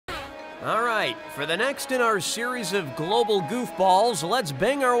All right, for the next in our series of global goofballs, let's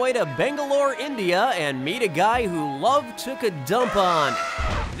bang our way to Bangalore, India, and meet a guy who love took a dump on.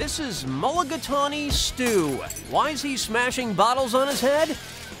 This is Mulligatawny Stu. Why is he smashing bottles on his head?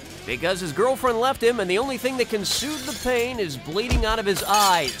 Because his girlfriend left him, and the only thing that can soothe the pain is bleeding out of his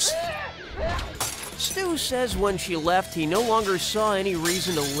eyes. Stu says when she left, he no longer saw any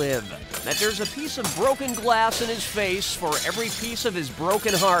reason to live. That there's a piece of broken glass in his face for every piece of his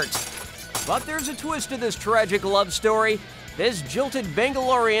broken heart. But there's a twist to this tragic love story. This jilted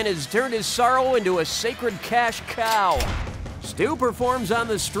Bangalorean has turned his sorrow into a sacred cash cow. Stu performs on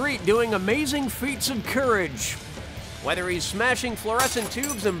the street doing amazing feats of courage. Whether he's smashing fluorescent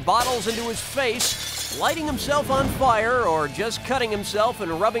tubes and bottles into his face, lighting himself on fire, or just cutting himself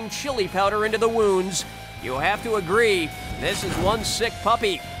and rubbing chili powder into the wounds, you have to agree, this is one sick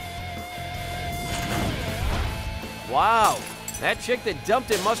puppy. Wow, that chick that dumped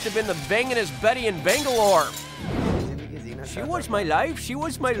him must have been the banginest Betty in Bangalore. She was my life, she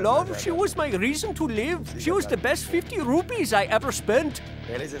was my love, she was my reason to live. She was the best 50 rupees I ever spent.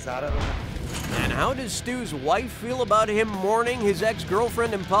 And how does Stu's wife feel about him mourning his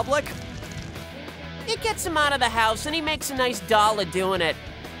ex-girlfriend in public? It gets him out of the house and he makes a nice dollar doing it.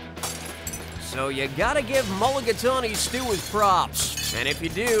 So you gotta give Mulligatawny Stu his props. And if you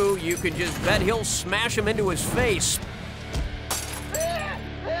do, you can just bet he'll smash him into his face.